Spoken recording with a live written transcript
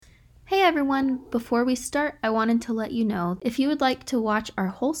Hey everyone! Before we start, I wanted to let you know if you would like to watch our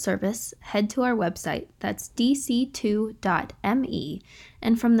whole service, head to our website, that's dc2.me,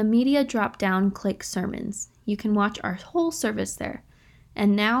 and from the media drop-down, click sermons. You can watch our whole service there.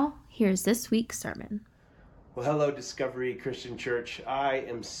 And now, here's this week's sermon. Well, hello, Discovery Christian Church. I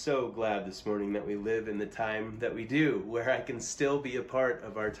am so glad this morning that we live in the time that we do, where I can still be a part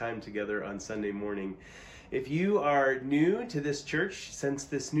of our time together on Sunday morning. If you are new to this church since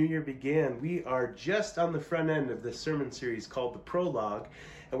this new year began, we are just on the front end of this sermon series called The Prologue,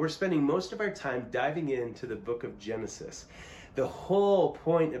 and we're spending most of our time diving into the book of Genesis. The whole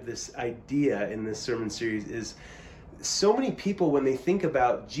point of this idea in this sermon series is so many people, when they think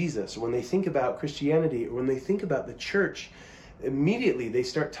about Jesus, or when they think about Christianity, or when they think about the church, immediately they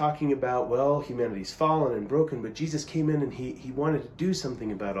start talking about, well, humanity's fallen and broken, but Jesus came in and he wanted to do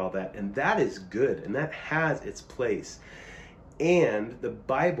something about all that. And that is good, and that has its place. And the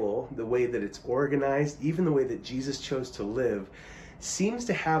Bible, the way that it's organized, even the way that Jesus chose to live, seems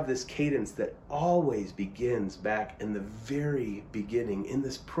to have this cadence that always begins back in the very beginning, in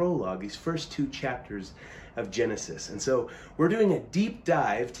this prologue, these first two chapters of Genesis. And so we're doing a deep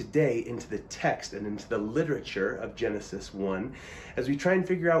dive today into the text and into the literature of Genesis 1 as we try and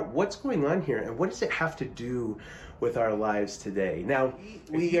figure out what's going on here and what does it have to do with our lives today. Now,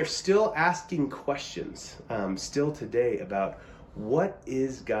 we are still asking questions still today about what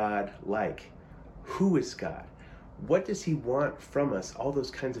is God like? Who is God? What does he want from us? All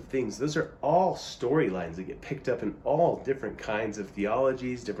those kinds of things. Those are all storylines that get picked up in all different kinds of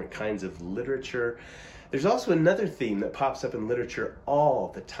theologies, different kinds of literature. There's also another theme that pops up in literature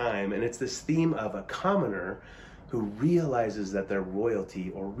all the time, and it's this theme of a commoner who realizes that they're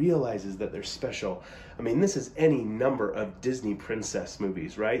royalty or realizes that they're special. I mean, this is any number of Disney princess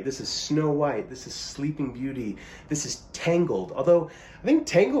movies, right? This is Snow White, this is Sleeping Beauty, this is Tangled. Although I think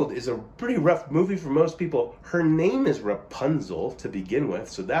Tangled is a pretty rough movie for most people. Her name is Rapunzel to begin with,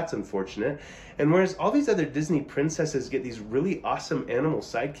 so that's unfortunate. And whereas all these other Disney princesses get these really awesome animal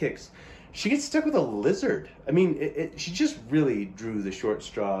sidekicks, she gets stuck with a lizard. I mean, she just really drew the short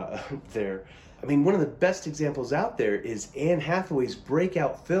straw there. I mean, one of the best examples out there is Anne Hathaway's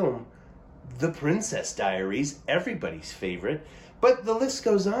breakout film, The Princess Diaries, everybody's favorite. But the list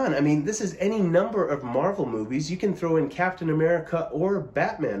goes on. I mean, this is any number of Marvel movies. You can throw in Captain America or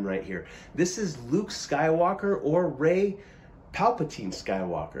Batman right here. This is Luke Skywalker or Rey Palpatine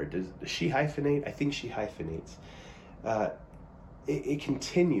Skywalker. Does she hyphenate? I think she hyphenates. It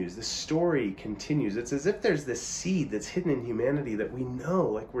continues. The story continues. It's as if there's this seed that's hidden in humanity that we know,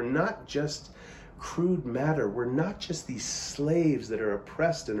 like we're not just crude matter. We're not just these slaves that are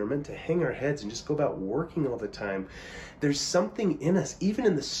oppressed and are meant to hang our heads and just go about working all the time. There's something in us, even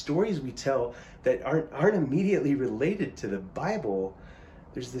in the stories we tell, that aren't immediately related to the Bible.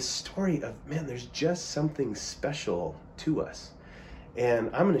 There's this story of, man, there's just something special to us. And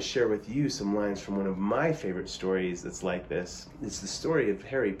I'm going to share with you some lines from one of my favorite stories that's like this. It's the story of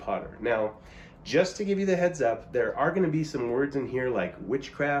Harry Potter. Now, just to give you the heads up, there are going to be some words in here like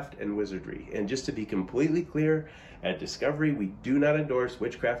witchcraft and wizardry. And just to be completely clear, at Discovery, we do not endorse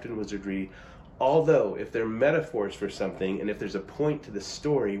witchcraft and wizardry. Although, if they're metaphors for something, and if there's a point to the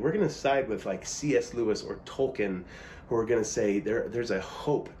story, we're going to side with like C.S. Lewis or Tolkien, who are going to say there's a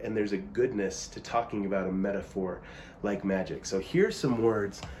hope and there's a goodness to talking about a metaphor like magic. So here's some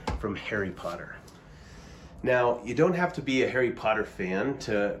words from Harry Potter. Now, you don't have to be a Harry Potter fan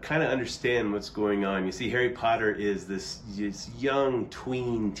to kind of understand what's going on. You see, Harry Potter is this young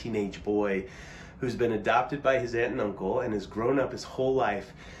tween teenage boy who's been adopted by his aunt and uncle and has grown up his whole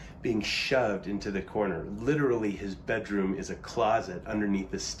life being shoved into the corner. Literally, his bedroom is a closet underneath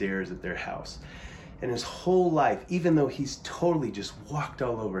the stairs at their house. And his whole life, even though he's totally just walked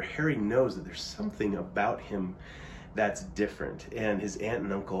all over, Harry knows that there's something about him that's different. And his aunt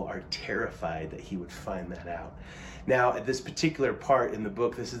and uncle are terrified that he would find that out. Now, at this particular part in the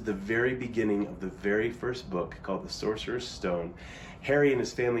book, this is the very beginning of the very first book called The Sorcerer's Stone. Harry and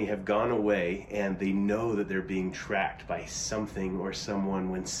his family have gone away and they know that they're being tracked by something or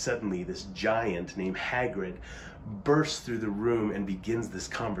someone when suddenly this giant named Hagrid bursts through the room and begins this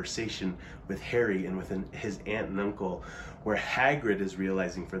conversation with Harry and with his aunt and uncle, where Hagrid is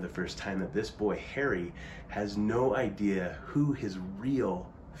realizing for the first time that this boy, Harry, has no idea who his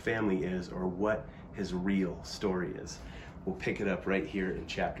real family is or what his real story is. We'll pick it up right here in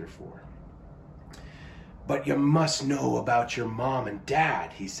chapter 4. "But you must know about your mom and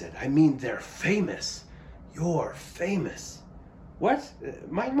dad," he said. "I mean, they're famous. You're famous." "What?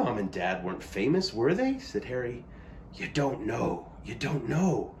 My mom and dad weren't famous, were they?" said Harry. "You don't know. You don't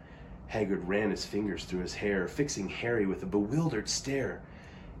know." Hagrid ran his fingers through his hair, fixing Harry with a bewildered stare.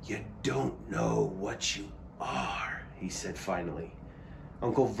 "You don't know what you are," he said finally.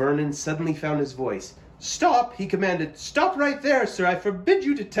 Uncle Vernon suddenly found his voice. "Stop," he commanded. "Stop right there, sir. I forbid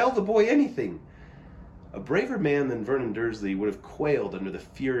you to tell the boy anything." A braver man than Vernon Dursley would have quailed under the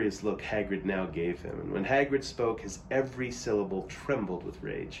furious look Hagrid now gave him, and when Hagrid spoke, his every syllable trembled with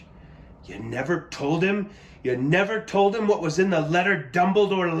rage. "You never told him? You never told him what was in the letter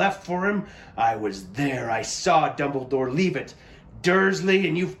Dumbledore left for him? I was there. I saw Dumbledore leave it. Dursley,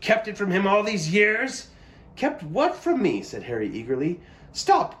 and you've kept it from him all these years?" "Kept what from me?" said Harry eagerly.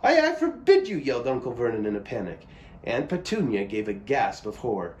 "Stop! I forbid you!" yelled Uncle Vernon in a panic. Aunt Petunia gave a gasp of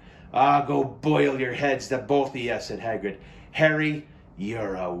horror. "Ah, go boil your heads, the both of you," said Hagrid. "Harry,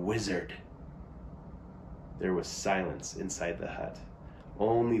 you're a wizard." There was silence inside the hut.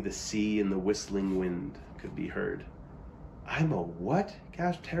 Only the sea and the whistling wind could be heard. "I'm a what?"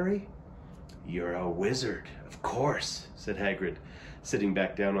 gasped Harry. "You're a wizard, of course," said Hagrid, sitting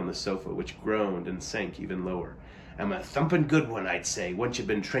back down on the sofa, which groaned and sank even lower. "I'm a thumpin' good one, I'd say, once you've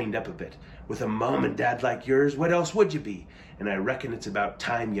been trained up a bit. With a mom and dad like yours, what else would you be? And I reckon it's about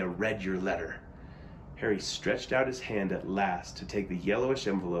time you read your letter." Harry stretched out his hand at last to take the yellowish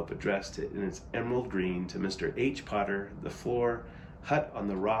envelope addressed in its emerald green to Mr. H. Potter, the floor, hut on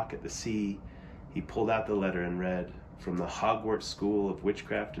the rock at the sea. He pulled out the letter and read, from the Hogwarts School of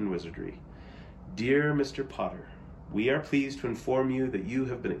Witchcraft and Wizardry. "Dear Mr. Potter, we are pleased to inform you that you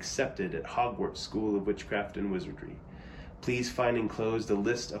have been accepted at Hogwarts School of Witchcraft and Wizardry. Please find enclosed a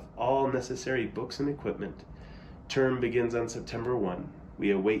list of all necessary books and equipment. Term begins on September 1.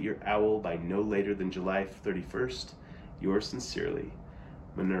 We await your owl by no later than July 31st. Yours sincerely,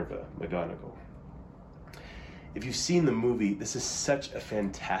 Minerva McGonagall." If you've seen the movie, this is such a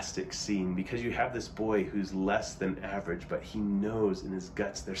fantastic scene because you have this boy who's less than average, but he knows in his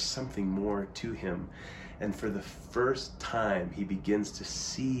guts there's something more to him. And for the first time, he begins to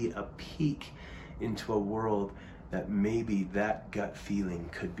see a peek into a world that maybe that gut feeling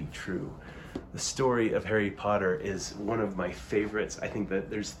could be true. The story of Harry Potter is one of my favorites. I think that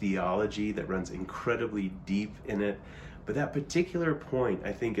there's theology that runs incredibly deep in it. But that particular point,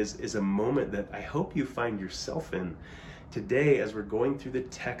 I think, is a moment that I hope you find yourself in today as we're going through the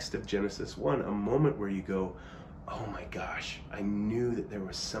text of Genesis 1, a moment where you go, "Oh my gosh, I knew that there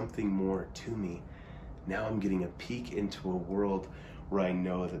was something more to me. Now I'm getting a peek into a world where I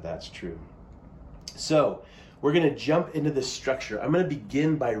know that that's true." So we're going to jump into this structure. I'm going to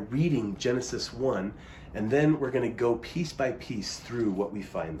begin by reading Genesis 1, and then we're going to go piece by piece through what we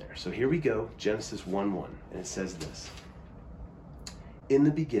find there. So here we go, Genesis 1:1, and it says this. "In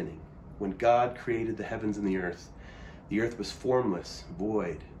the beginning, when God created the heavens and the earth was formless,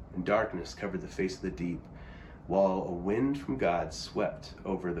 void, and darkness covered the face of the deep, while a wind from God swept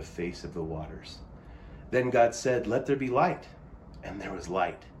over the face of the waters. Then God said, 'Let there be light,' and there was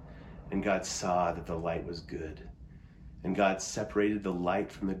light. And God saw that the light was good. And God separated the light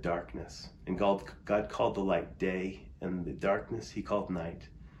from the darkness. And God called the light day, and the darkness he called night.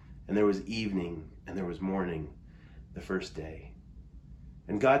 And there was evening, and there was morning, the first day.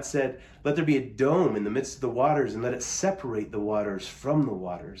 And God said, 'Let there be a dome in the midst of the waters, and let it separate the waters from the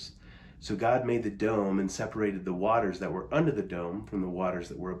waters.' So God made the dome and separated the waters that were under the dome from the waters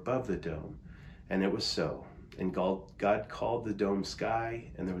that were above the dome. And it was so. And God called the dome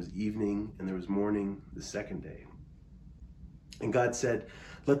sky, and there was evening, and there was morning, the second day. And God said,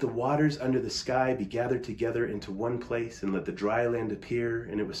 'Let the waters under the sky be gathered together into one place, and let the dry land appear.'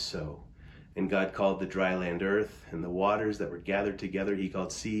 And it was so. And God called the dry land earth, and the waters that were gathered together he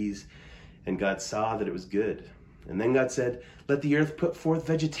called seas. And God saw that it was good. And then God said, 'Let the earth put forth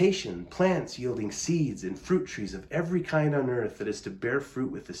vegetation, plants yielding seeds, and fruit trees of every kind on earth that is to bear fruit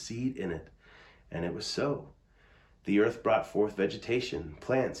with the seed in it.' And it was so. The earth brought forth vegetation,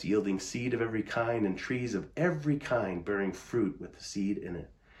 plants yielding seed of every kind, and trees of every kind bearing fruit with the seed in it.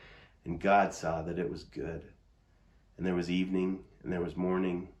 And God saw that it was good. And there was evening, and there was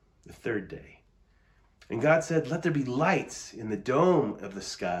morning, the third day. And God said, 'Let there be lights in the dome of the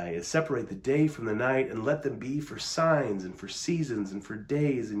sky, and separate the day from the night, and let them be for signs, and for seasons, and for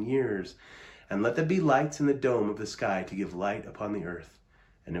days and years. And let there be lights in the dome of the sky to give light upon the earth.'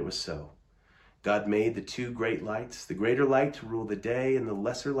 And it was so. God made the two great lights, the greater light to rule the day, and the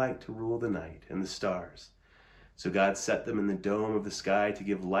lesser light to rule the night, and the stars. So God set them in the dome of the sky to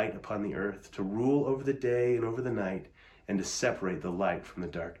give light upon the earth, to rule over the day and over the night, and to separate the light from the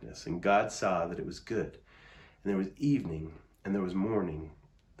darkness. And God saw that it was good. And there was evening, and there was morning,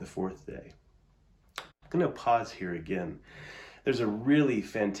 the fourth day." I'm going to pause here again. There's a really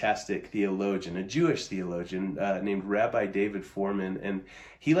fantastic theologian, a Jewish theologian named Rabbi David Foreman, and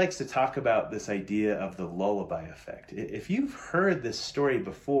he likes to talk about this idea of the lullaby effect. If you've heard this story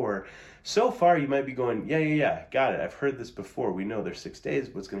before, so far you might be going, yeah, got it. I've heard this before. We know there's 6 days.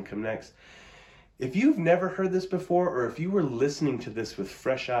 What's going to come next? If you've never heard this before, or if you were listening to this with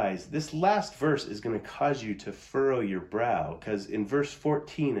fresh eyes, this last verse is going to cause you to furrow your brow, because in verse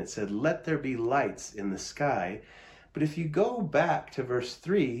 14 it said, "Let there be lights in the sky." But if you go back to verse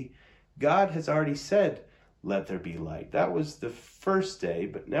 3, God has already said, "Let there be light." That was the first day,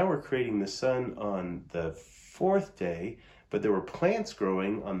 but now we're creating the sun on the fourth day, but there were plants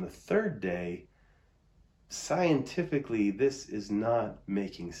growing on the third day. Scientifically, this is not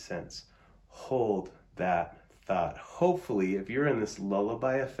making sense. Hold that thought. Hopefully, if you're in this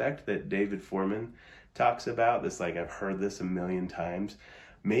lullaby effect that David Foreman talks about, this like I've heard this a million times,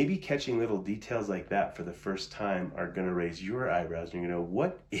 maybe catching little details like that for the first time are going to raise your eyebrows and you're going to know,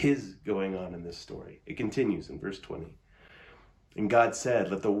 what is going on in this story? It continues in verse 20. "And God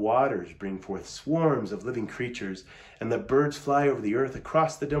said, 'Let the waters bring forth swarms of living creatures, and the birds fly over the earth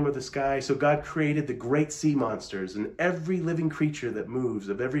across the dome of the sky.' So God created the great sea monsters and every living creature that moves,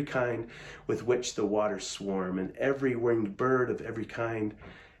 of every kind with which the waters swarm, and every winged bird of every kind.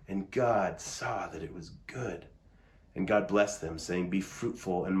 And God saw that it was good. And God blessed them, saying, 'Be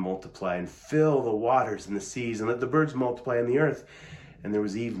fruitful and multiply, and fill the waters and the seas, and let the birds multiply on the earth.' And there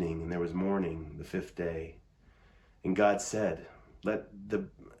was evening, and there was morning, the fifth day. And God said,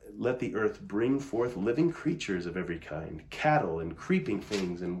 Let the earth bring forth living creatures of every kind, cattle and creeping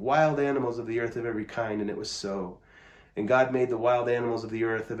things, and wild animals of the earth of every kind.' And it was so. And God made the wild animals of the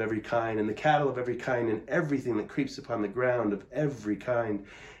earth of every kind, and the cattle of every kind, and everything that creeps upon the ground of every kind.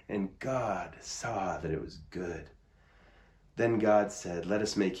 And God saw that it was good. Then God said, 'Let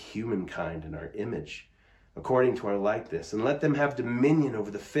us make humankind in our image, according to our likeness, and let them have dominion over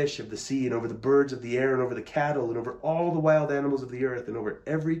the fish of the sea, and over the birds of the air, and over the cattle, and over all the wild animals of the earth, and over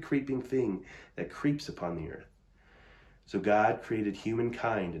every creeping thing that creeps upon the earth.' So God created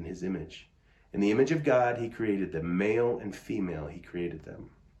humankind in his image. In the image of God he created them, male and female he created them.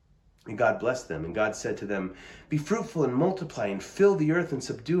 And God blessed them, and God said to them, 'Be fruitful and multiply, and fill the earth and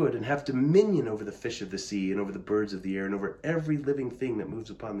subdue it, and have dominion over the fish of the sea, and over the birds of the air, and over every living thing that moves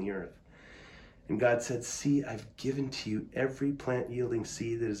upon the earth.' And God said, 'See, I've given to you every plant yielding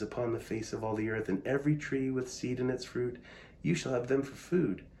seed that is upon the face of all the earth, and every tree with seed in its fruit. You shall have them for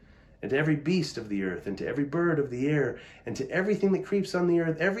food. And to every beast of the earth, and to every bird of the air, and to everything that creeps on the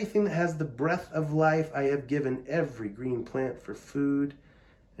earth, everything that has the breath of life, I have given every green plant for food.'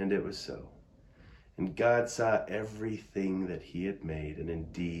 And it was so. And God saw everything that he had made, and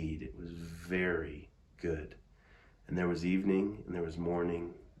indeed it was very good. And there was evening, and there was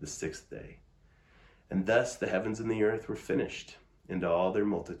morning, the sixth day. And thus the heavens and the earth were finished, and all their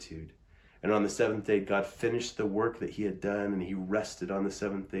multitude. And on the seventh day God finished the work that he had done, and he rested on the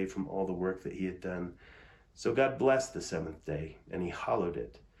seventh day from all the work that he had done. So God blessed the seventh day, and he hallowed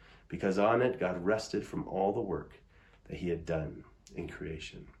it, because on it God rested from all the work that he had done in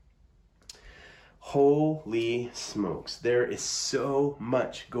creation." Holy smokes, there is so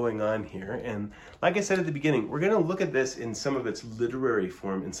much going on here. And like I said at the beginning, we're going to look at this in some of its literary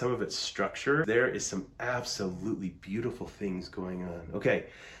form, in some of its structure. There is some absolutely beautiful things going on. Okay,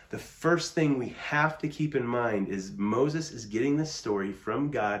 the first thing we have to keep in mind is Moses is getting this story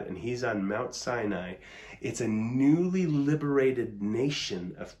from God, and he's on Mount Sinai. It's a newly liberated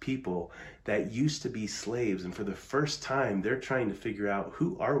nation of people that used to be slaves, and for the first time they're trying to figure out,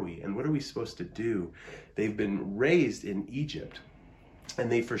 who are we and what are we supposed to do? They've been raised in Egypt,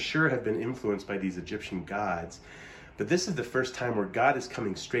 and they for sure have been influenced by these Egyptian gods, but this is the first time where God is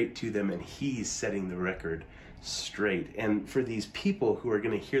coming straight to them, and he's setting the record straight. And for these people who are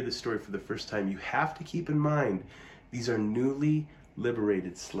going to hear this story for the first time, you have to keep in mind these are newly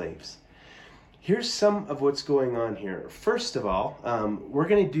liberated slaves. Here's some of what's going on here. First of all, we're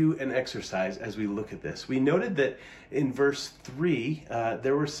going to do an exercise as we look at this. We noted that in verse 3,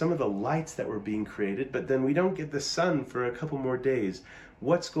 there were some of the lights that were being created, but then we don't get the sun for a couple more days.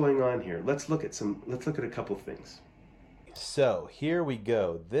 What's going on here? Let's look at a couple of things. So here we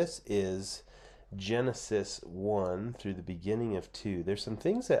go. This is Genesis 1 through the beginning of 2. There's some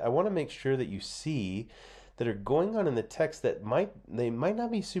things that I want to make sure that you see that are going on in the text that might not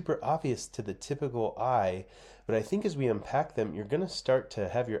be super obvious to the typical eye, but I think as we unpack them, you're going to start to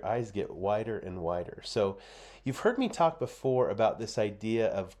have your eyes get wider and wider. So you've heard me talk before about this idea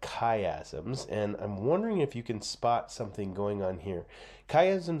of chiasms, and I'm wondering if you can spot something going on here.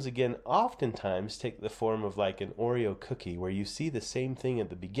 Chiasms, again, oftentimes take the form of like an Oreo cookie, where you see the same thing at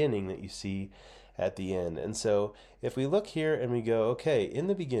the beginning that you see at the end. And so if we look here and we go, okay, in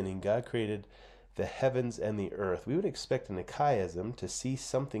the beginning, God created the heavens and the earth, we would expect in a chiasm to see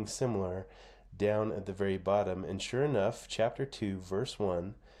something similar down at the very bottom. And sure enough, chapter 2, verse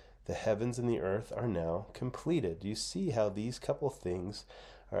 1, the heavens and the earth are now completed. You see how these couple things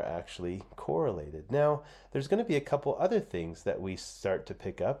are actually correlated. Now, there's going to be a couple other things that we start to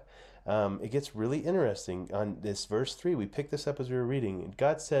pick up. It gets really interesting on this verse 3. We picked this up as we were reading.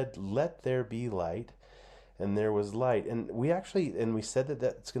 God said, "Let there be light," and there was light. And we said that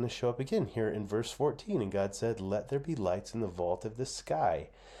that's going to show up again here in verse 14. And God said, "Let there be lights in the vault of the sky."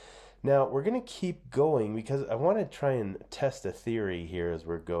 Now, we're going to keep going because I want to try and test a theory here as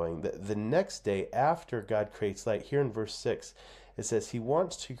we're going. The next day after God creates light, here in verse 6, it says he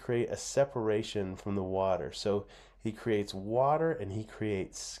wants to create a separation from the water. So he creates water and he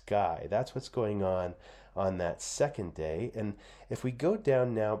creates sky. That's what's going on that second day. And if we go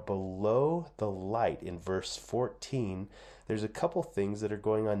down now below the light in verse 14, there's a couple things that are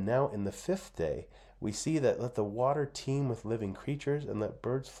going on now in the fifth day. We see that let the water teem with living creatures and let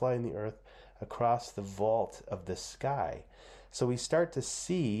birds fly in the earth across the vault of the sky. So we start to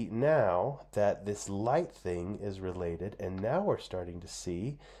see now that this light thing is related, and now we're starting to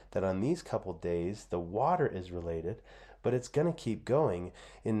see that on these couple days the water is related, but it's going to keep going.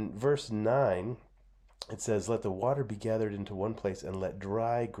 In verse 9, it says, "Let the water be gathered into one place and let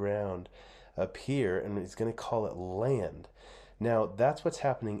dry ground appear," and it's going to call it land. Now, that's what's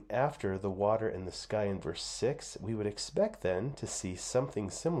happening after the water and the sky in verse 6. We would expect then to see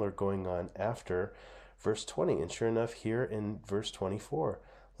something similar going on after verse 20. And sure enough, here in verse 24,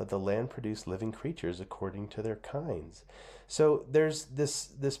 "Let the land produce living creatures according to their kinds." So there's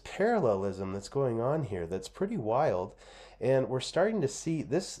this parallelism that's going on here that's pretty wild. And we're starting to see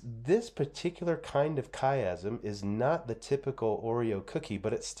this particular kind of chiasm is not the typical Oreo cookie,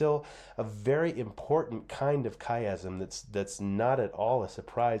 but it's still a very important kind of chiasm that's not at all a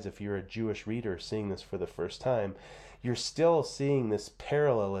surprise if you're a Jewish reader seeing this for the first time. You're still seeing this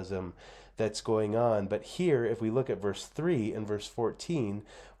parallelism that's going on. But here, if we look at verse 3 and verse 14,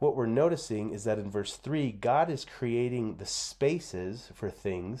 what we're noticing is that in verse 3, God is creating the spaces for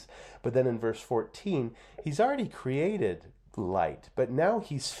things. But then in verse 14, he's already created light. But now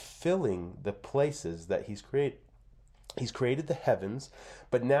he's filling the places that he's created. He's created the heavens,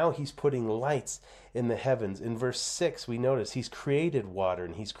 but now he's putting lights in the heavens. In verse 6, we notice he's created water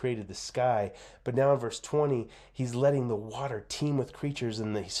and he's created the sky. But now in verse 20, he's letting the water teem with creatures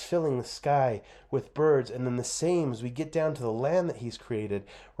and he's filling the sky with birds. And then the same as we get down to the land that he's created,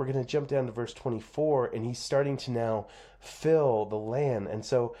 we're going to jump down to verse 24 and he's starting to now fill the land. And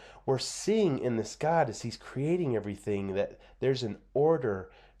so we're seeing in this God as he's creating everything that there's an order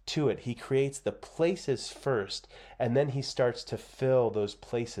to it. He creates the places first, and then he starts to fill those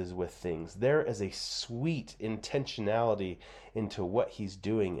places with things. There is a sweet intentionality into what he's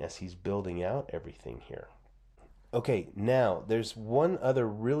doing as he's building out everything here. Okay, now there's one other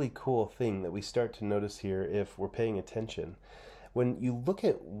really cool thing that we start to notice here if we're paying attention. When you look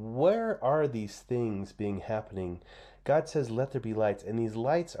at where are these things being happening, God says, "Let there be lights," and these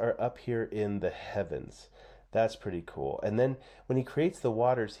lights are up here in the heavens. That's pretty cool. And then when he creates the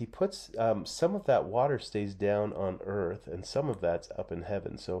waters, he puts some of that water stays down on earth and some of that's up in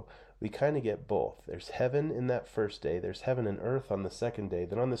heaven. So we kind of get both. There's heaven in that first day. There's heaven and earth on the second day.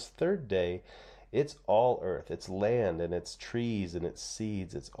 Then on this third day, it's all earth. It's land and it's trees and it's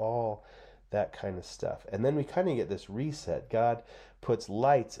seeds. It's all that kind of stuff. And then we kind of get this reset. God puts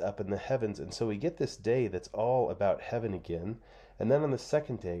lights up in the heavens. And so we get this day that's all about heaven again. And then on the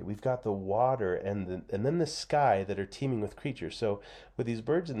second day, we've got the water and then the sky that are teeming with creatures. So with these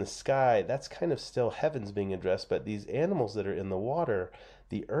birds in the sky, that's kind of still heavens being addressed. But these animals that are in the water,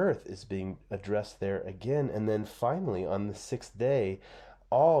 the earth is being addressed there again. And then finally, on the sixth day,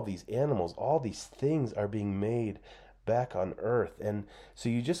 all these animals, all these things are being made back on earth. And so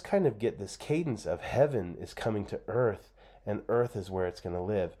you just kind of get this cadence of heaven is coming to earth, and earth is where it's going to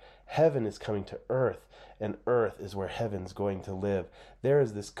live. Heaven is coming to earth, and earth is where heaven's going to live. There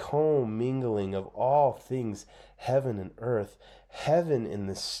is this commingling of all things, heaven and earth. Heaven in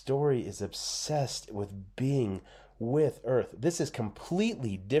this story is obsessed with being with earth. This is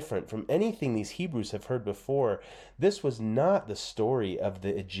completely different from anything these Hebrews have heard before. This was not the story of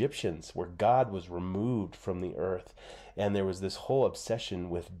the Egyptians where God was removed from the earth and there was this whole obsession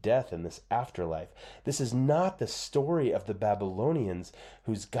with death and this afterlife. This is not the story of the Babylonians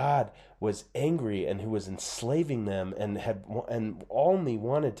whose God was angry and who was enslaving them and only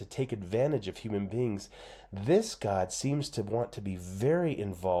wanted to take advantage of human beings. This God seems to want to be very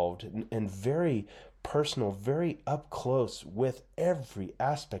involved and very personal, very up close with every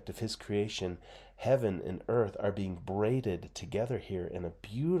aspect of his creation. Heaven and earth are being braided together here in a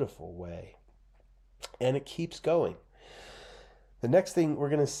beautiful way. And it keeps going. The next thing we're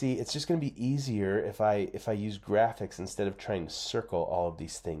going to see, it's just going to be easier if I use graphics instead of trying to circle all of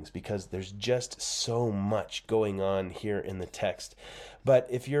these things, because there's just so much going on here in the text. But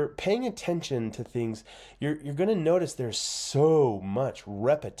if you're paying attention to things, you're going to notice there's so much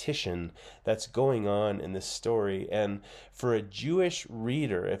repetition that's going on in this story. And for a Jewish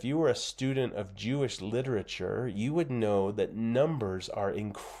reader, if you were a student of Jewish literature, you would know that numbers are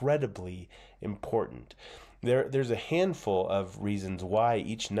incredibly important. There's a handful of reasons why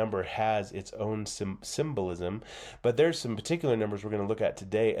each number has its own symbolism, but there's some particular numbers we're going to look at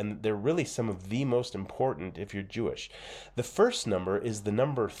today, and they're really some of the most important if you're Jewish. The first number is the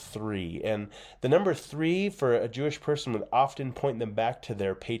number 3, and the number 3 for a Jewish person would often point them back to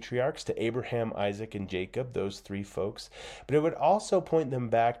their patriarchs, to Abraham, Isaac, and Jacob, those 3 folks, but it would also point them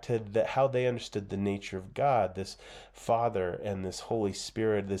back to how they understood the nature of God, this Father and this Holy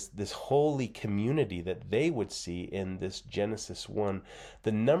Spirit, this holy community that they would see in this Genesis 1.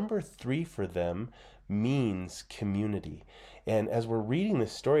 The number 3 for them means community. And as we're reading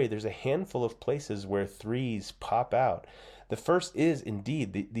this story, there's a handful of places where 3s pop out. The first is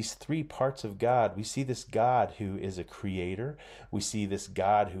indeed these 3 parts of God. We see this God who is a creator. We see this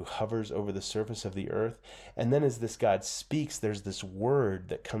God who hovers over the surface of the earth. And then as this God speaks, there's this word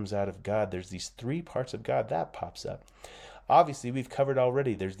that comes out of God. There's these 3 parts of God that pops up. Obviously, we've covered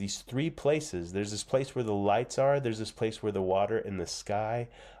already. There's these 3 places. There's this place where the lights are. There's this place where the water and the sky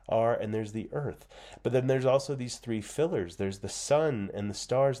are, and there's the earth. But then there's also these 3 fillers. There's the sun and the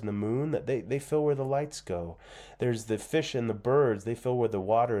stars and the moon, that they fill where the lights go. There's the fish and the birds. They fill where the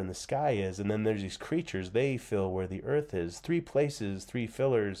water and the sky is. And then there's these creatures. They fill where the earth is. 3 places, 3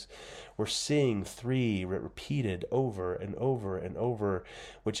 fillers. We're seeing 3 repeated over and over and over,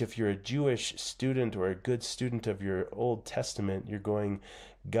 which if you're a Jewish student or a good student of your Old Testament, you're going,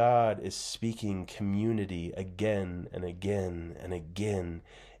 God is speaking community again and again and again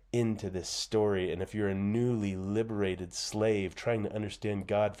into this story. And if you're a newly liberated slave trying to understand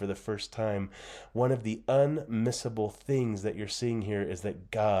God for the first time, one of the unmissable things that you're seeing here is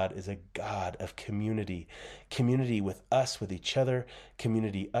that God is a God of community. Community with us, with each other,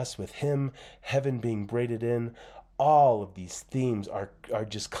 community us with him, heaven being braided in. All of these themes are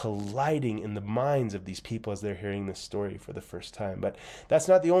just colliding in the minds of these people as they're hearing this story for the first time. But that's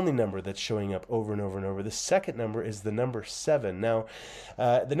not the only number that's showing up over and over and over. The second number is the number 7. Now,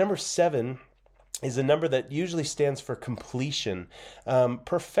 the number 7 is a number that usually stands for completion.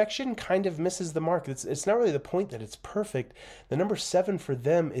 Perfection kind of misses the mark. It's not really the point that it's perfect. The number 7 for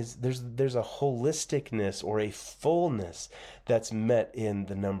them is there's a holisticness or a fullness that's met in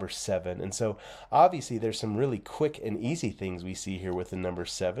the number 7. And so obviously there's some really quick and easy things we see here with the number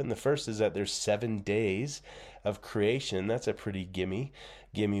 7. The first is that there's 7 days of creation. That's a pretty gimme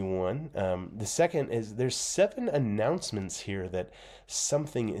one. The second is there's 7 announcements here that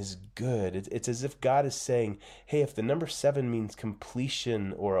something is good. It's as if God is saying, hey, if the number 7 means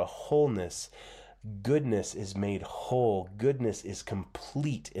completion or a wholeness, goodness is made whole. Goodness is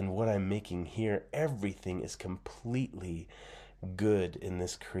complete in what I'm making here. Everything is completely good in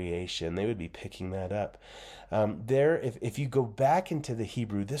this creation. They would be picking that up. If you go back into the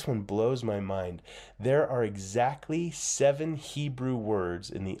Hebrew, this one blows my mind. There are exactly 7 Hebrew words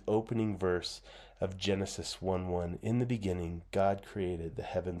in the opening verse of Genesis 1:1. In the beginning, God created the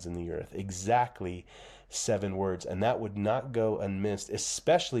heavens and the earth. Exactly 7 words. And that would not go unmissed,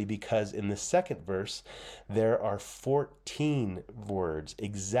 especially because in the second verse, there are 14 words.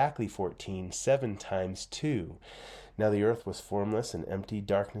 Exactly 14, 7 times 2. Now the earth was formless and empty.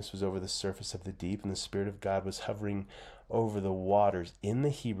 Darkness was over the surface of the deep, and the Spirit of God was hovering over the waters. In the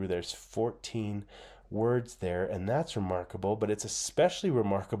Hebrew, there's 14 words there, and that's remarkable, but it's especially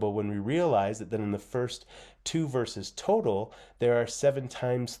remarkable when we realize that then in the first 2 verses total, there are 7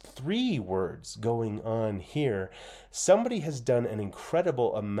 times 3 words going on here. Somebody has done an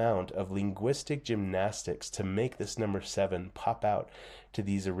incredible amount of linguistic gymnastics to make this number 7 pop out to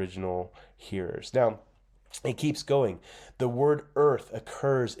these original hearers. Now, it keeps going. The word earth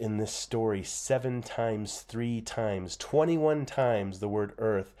occurs in this story 7 times, 3 times, 21 times the word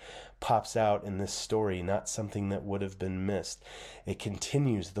earth pops out in this story, not something that would have been missed. It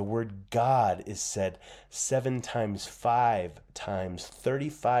continues. The word God is said 7 times, 5 times,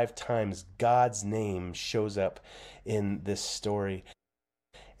 35 times. God's name shows up in this story.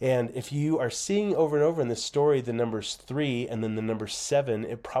 And if you are seeing over and over in this story the numbers 3 and then the number 7,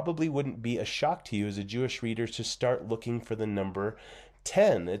 it probably wouldn't be a shock to you as a Jewish reader to start looking for the number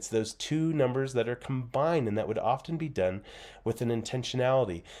 10. It's those two numbers that are combined, and that would often be done with an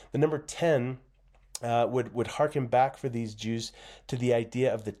intentionality. The number 10 would harken back for these Jews to the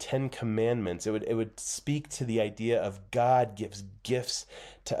idea of the 10 Commandments. It would speak to the idea of God gives gifts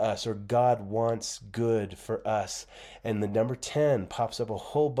to us, or God wants good for us. And the number 10 pops up a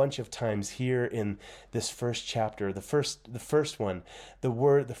whole bunch of times here in this first chapter. The first one,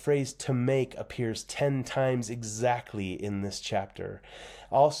 the phrase to make appears 10 times exactly in this chapter.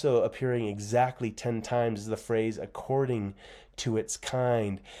 Also appearing exactly 10 times is the phrase according to its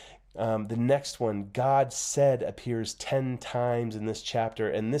kind. The next one, God said, appears 10 times in this chapter,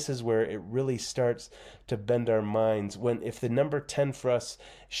 and this is where it really starts to bend our minds. If the number 10 for us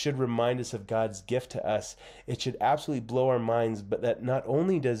should remind us of God's gift to us, it should absolutely blow our minds, but that not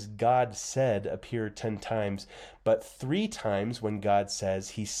only does God said appear 10 times, but 3 times when God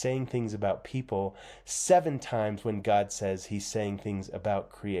says he's saying things about people, 7 times when God says he's saying things about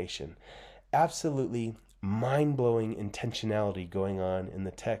creation. Absolutely mind-blowing intentionality going on in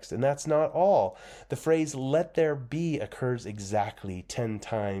the text. And that's not all. The phrase "let there be" occurs exactly 10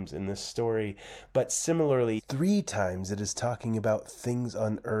 times in this story, but similarly 3 times it is talking about things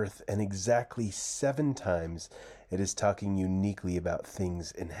on earth, and exactly 7 times it is talking uniquely about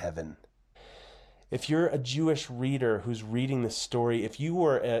things in heaven. If you're a Jewish reader who's reading this story, if you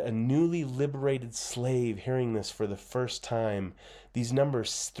were a newly liberated slave hearing this for the first time, these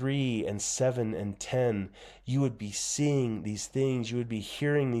numbers 3 and 7 and 10, you would be seeing these things, you would be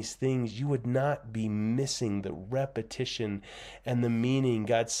hearing these things, you would not be missing the repetition and the meaning.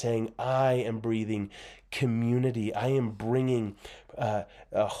 God's saying, I am breathing community, I am bringing a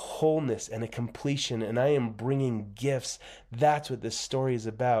wholeness and a completion, and I am bringing gifts. That's what this story is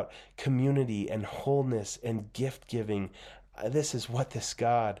about, community and wholeness and gift giving. This is what this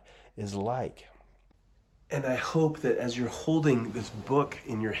God is like. And I hope that as you're holding this book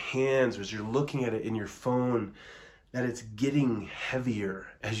in your hands, or as you're looking at it in your phone, that it's getting heavier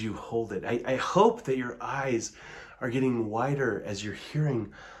as you hold it. I hope that your eyes are getting wider as you're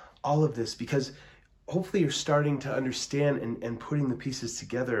hearing all of this, because hopefully you're starting to understand and putting the pieces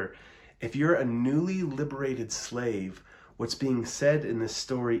together. If you're a newly liberated slave, what's being said in this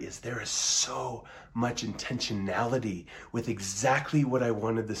story is there is so much intentionality with exactly what I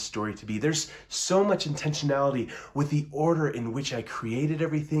wanted this story to be. There's so much intentionality with the order in which I created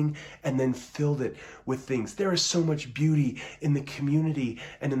everything and then filled it with things. There is so much beauty in the community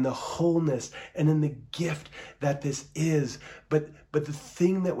and in the wholeness and in the gift that this is. But the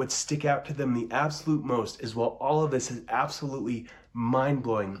thing that would stick out to them the absolute most is, while all of this is absolutely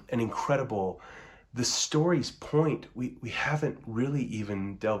mind-blowing and incredible, the story's point we haven't really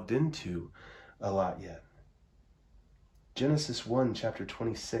even delved into a lot yet. Genesis 1, chapter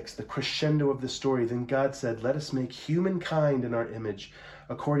 26, the crescendo of the story. Then God said, let us make humankind in our image,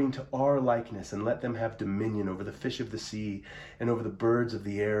 according to our likeness, and let them have dominion over the fish of the sea, and over the birds of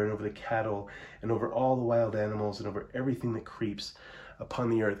the air, and over the cattle, and over all the wild animals, and over everything that creeps upon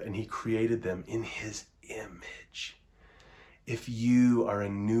the earth. And he created them in his image. If you are a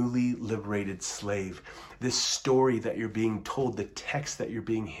newly liberated slave, this story that you're being told, the text that you're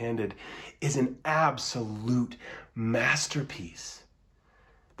being handed, is an absolute masterpiece.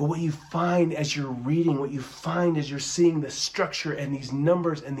 But what you find as you're reading, what you find as you're seeing the structure and these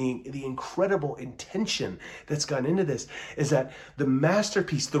numbers and the incredible intention that's gone into this, is that the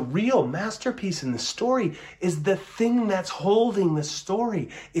masterpiece, the real masterpiece in the story, is the thing that's holding the story.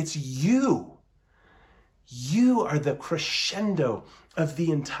 It's you. You are the crescendo of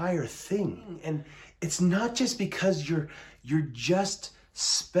the entire thing. And it's not just because you're just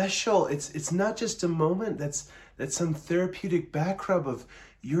special. It's not just a moment that's some therapeutic back rub of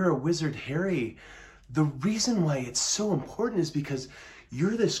you're a wizard Harry. The reason why it's so important is because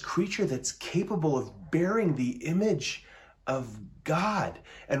you're this creature that's capable of bearing the image of God.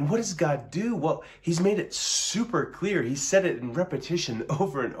 And what does God do? Well, he's made it super clear. He said it in repetition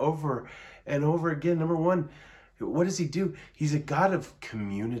over and over and over again. Number one, what does he do? He's a God of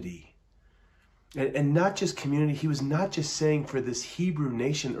community. And not just community. He was not just saying for this Hebrew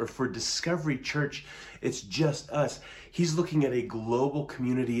nation or for Discovery Church, it's just us. He's looking at a global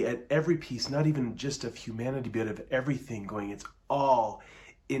community at every piece, not even just of humanity, but of everything going. It's all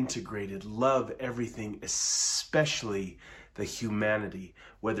integrated. Love everything, especially the humanity,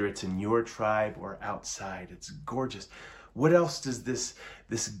 whether it's in your tribe or outside. It's gorgeous. What else does this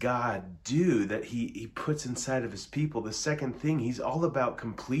God do that he puts inside of his people? The second thing, he's all about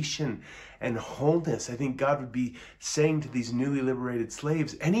completion and wholeness. I think God would be saying to these newly liberated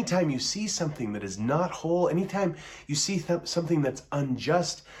slaves, anytime you see something that is not whole, anytime you see something that's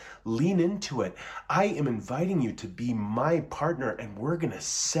unjust, Lean into it. I am inviting you to be my partner, and we're going to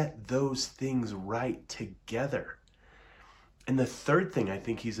set those things right together. And the third thing I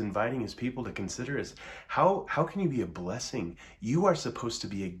think he's inviting his people to consider is how can you be a blessing? You are supposed to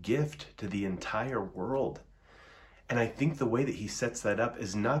be a gift to the entire world. And I think the way that he sets that up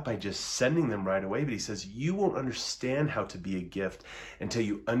is not by just sending them right away, but he says, you won't understand how to be a gift until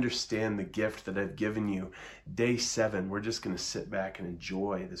you understand the gift that I've given you. Day 7, we're just going to sit back and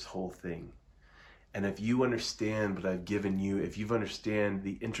enjoy this whole thing. And if you understand what I've given you, if you understand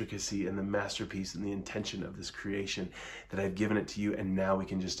the intricacy and the masterpiece and the intention of this creation, that I've given it to you, and now we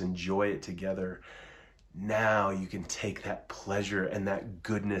can just enjoy it together, now you can take that pleasure and that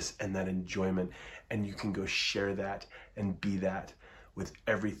goodness and that enjoyment, and you can go share that and be that with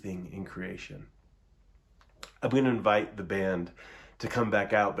everything in creation. I'm going to invite the band to come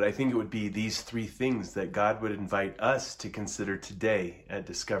back out, but I think it would be these 3 things that God would invite us to consider today at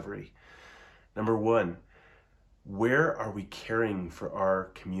Discovery. Number 1, where are we caring for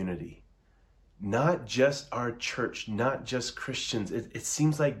our community? Not just our church, not just Christians. It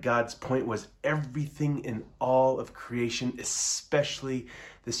seems like God's point was everything in all of creation, especially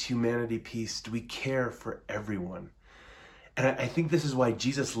this humanity piece. Do we care for everyone? And I think this is why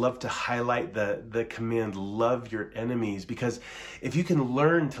Jesus loved to highlight the command, love your enemies, because if you can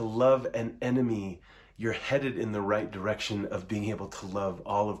learn to love an enemy, you're headed in the right direction of being able to love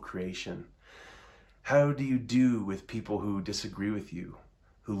all of creation. How do you do with people who disagree with you,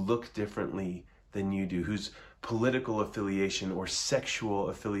 who look differently than you do, whose political affiliation or sexual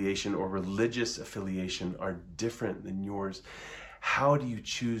affiliation or religious affiliation are different than yours? How do you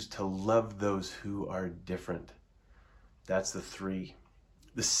choose to love those who are different? That's the 3.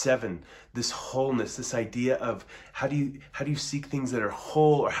 The 7, this wholeness, this idea of how do you seek things that are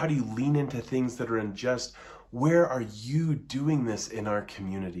whole, or how do you lean into things that are unjust? Where are you doing this in our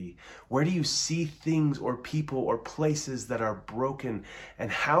community? Where do you see things or people or places that are broken? And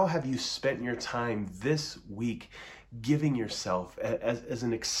how have you spent your time this week giving yourself as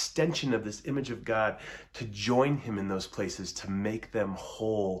an extension of this image of God to join him in those places, to make them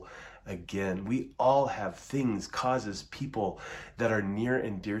whole again? We all have things, causes, people that are near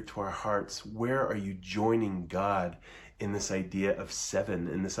and dear to our hearts. Where are you joining God in this idea of 7,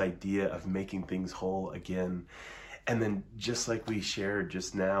 in this idea of making things whole again? And then just like we shared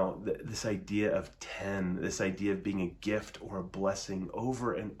just now, this idea of 10, this idea of being a gift or a blessing,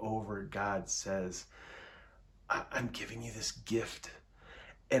 over and over God says, I'm giving you this gift,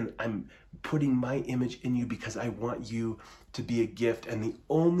 and I'm putting my image in you because I want you to be a gift. And the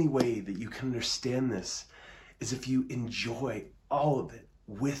only way that you can understand this is if you enjoy all of it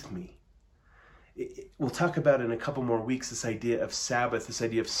with me. We'll talk about in a couple more weeks this idea of Sabbath, this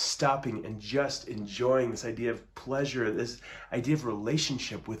idea of stopping and just enjoying, this idea of pleasure, this idea of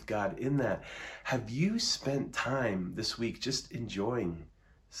relationship with God in that. Have you spent time this week just enjoying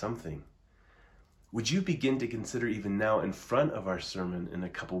something? Would you begin to consider even now in front of our sermon in a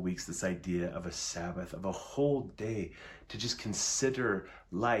couple weeks this idea of a Sabbath, of a whole day to just consider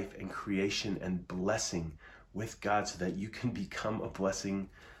life and creation and blessing with God so that you can become a blessing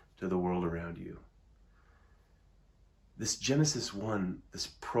to the world around you? This Genesis 1, this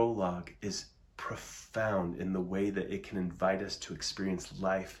prologue, is profound in the way that it can invite us to experience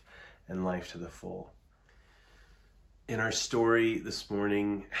life and life to the full. In our story this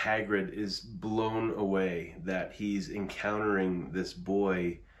morning, Hagrid is blown away that he's encountering this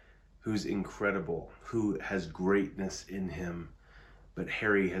boy who's incredible, who has greatness in him. But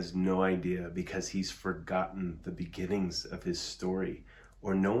Harry has no idea because he's forgotten the beginnings of his story,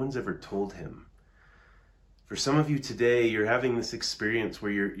 or no one's ever told him. For some of you today, you're having this experience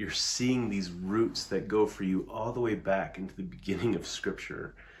where you're seeing these roots that go for you all the way back into the beginning of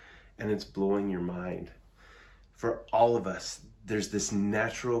Scripture, and it's blowing your mind. For all of us, there's this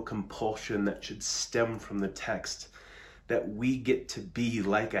natural compulsion that should stem from the text that we get to be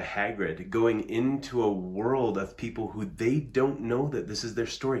like a Hagrid, going into a world of people who they don't know that this is their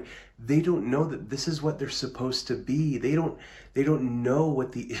story. They don't know that this is what they're supposed to be. They don't know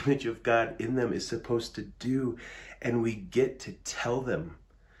what the image of God in them is supposed to do. And we get to tell them.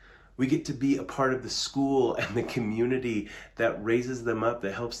 We get to be a part of the school and the community that raises them up,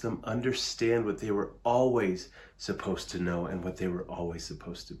 that helps them understand what they were always supposed to know and what they were always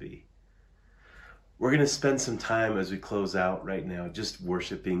supposed to be. We're going to spend some time as we close out right now just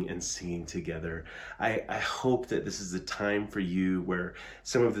worshiping and singing together. I hope that this is a time for you where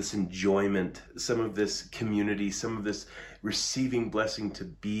some of this enjoyment, some of this community, some of this receiving blessing to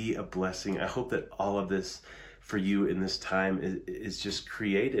be a blessing, I hope that all of this for you in this time is just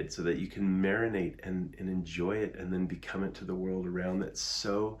created so that you can marinate and enjoy it and then become it to the world around. That's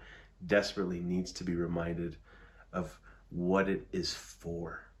so desperately needs to be reminded of what it is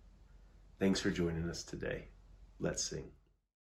for. Thanks for joining us today. Let's sing.